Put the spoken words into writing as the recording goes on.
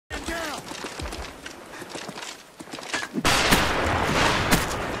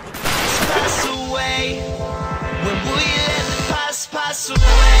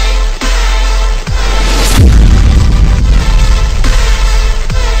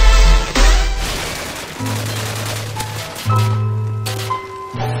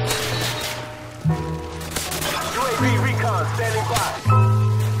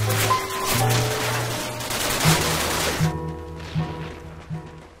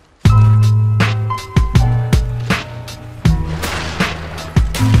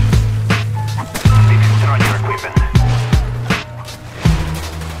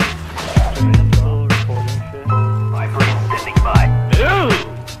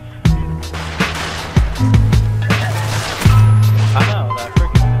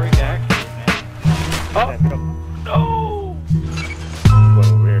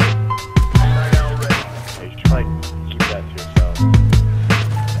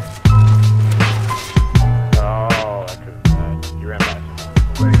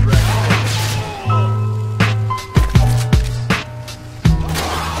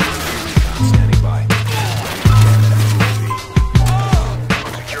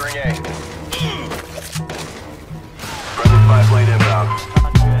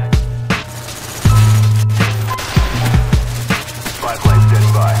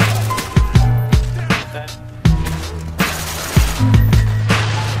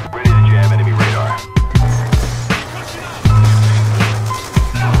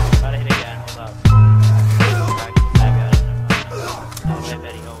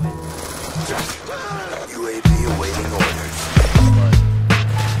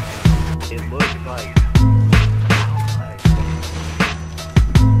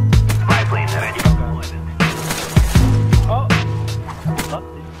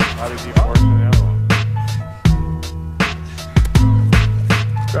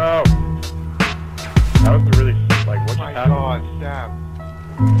go. That was really, like, what just happened? Oh my god, Sam.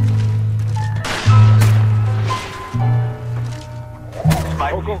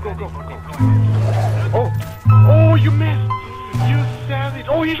 Oh, go. Oh! Oh, you missed! You savage!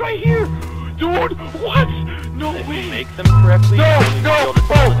 Oh, he's right here! Dude, what? No If way! you make them correctly, No, you only no, feel the oh,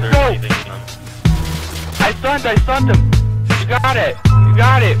 bullets or no. anything in them. I stunned him! You got it! You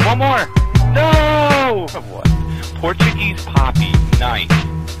got it! One more! No! What? Portuguese poppy, nice.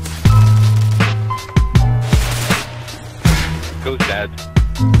 Goes dead.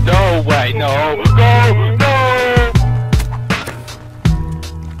 No way! No! Go! No!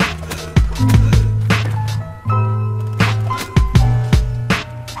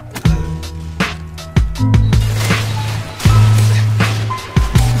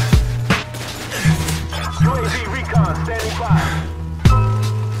 UAV recon standing by.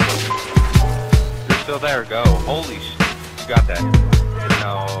 You're still there, go. Holy sh... You got that.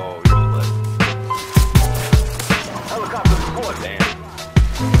 No, you're split. Helicopter support. Damn.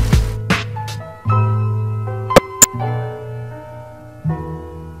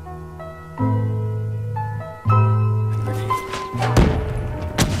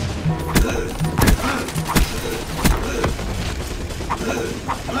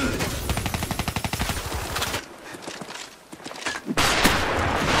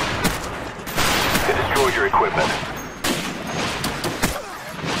 They destroyed your equipment.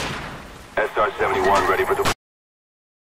 SR-71 ready for the